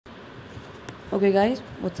Okay guys,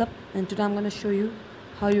 what's up? And today I'm gonna show you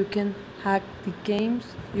how you can hack the games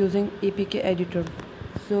using APK editor.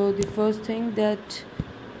 So the first thing, that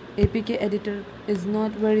APK editor is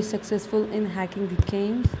not very successful in hacking the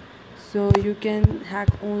games, so you can hack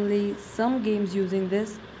only some games using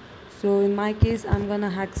this. So in my case, I'm gonna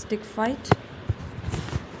hack Stick Fight.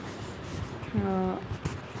 uh,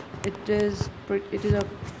 it is a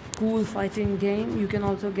cool fighting game. You can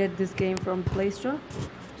also get this game from Play Store.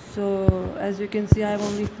 So as you can see, I have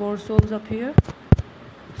only 4 souls up here.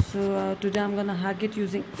 So today I'm gonna hack it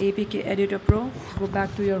using APK Editor Pro. Go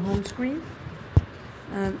back to your home screen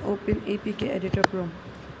and open APK Editor Pro.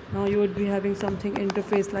 Now you would be having something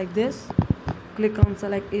interface like this. Click on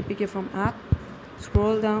select APK from app,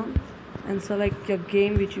 scroll down and select your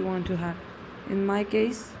game which you want to hack. In my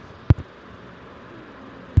case,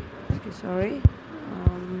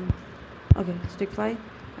 Stick Fight,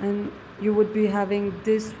 and you would be having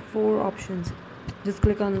these 4 options. Just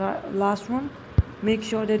click on last one. Make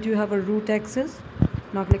sure that you have a root access.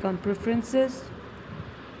 Now click on preferences,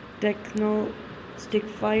 Techno Stick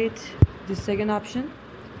Fight, the second option,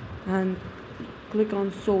 and click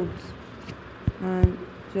on souls and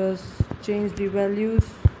just change the values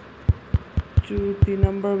to the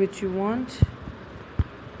number which you want.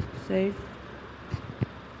 Save.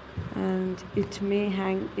 And it may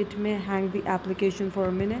hang the application for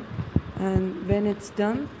a minute, and when it's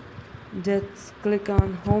done, just click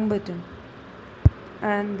on home button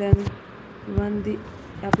and then run the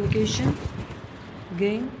application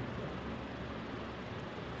again.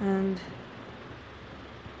 And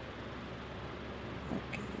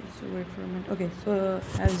okay, so wait for a minute. Okay, so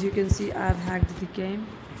as you can see, I've hacked the game.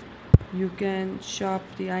 You can shop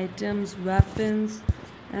the items, weapons,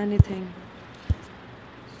 anything.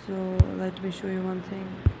 So let me show you one thing.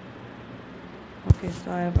 Okay,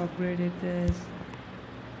 so I have upgraded this.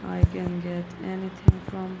 I can get anything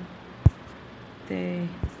from the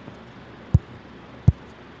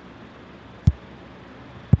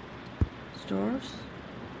stores.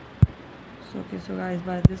 So guys,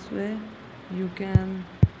 by this way you can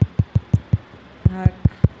hack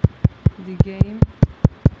the game.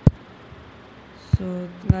 So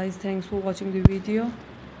guys, thanks for watching the video.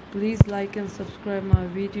 Please like and subscribe my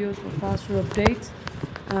videos for faster updates,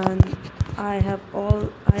 and I have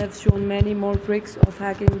shown many more tricks of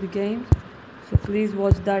hacking the game, so please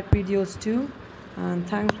watch that videos too, and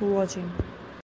thanks for watching.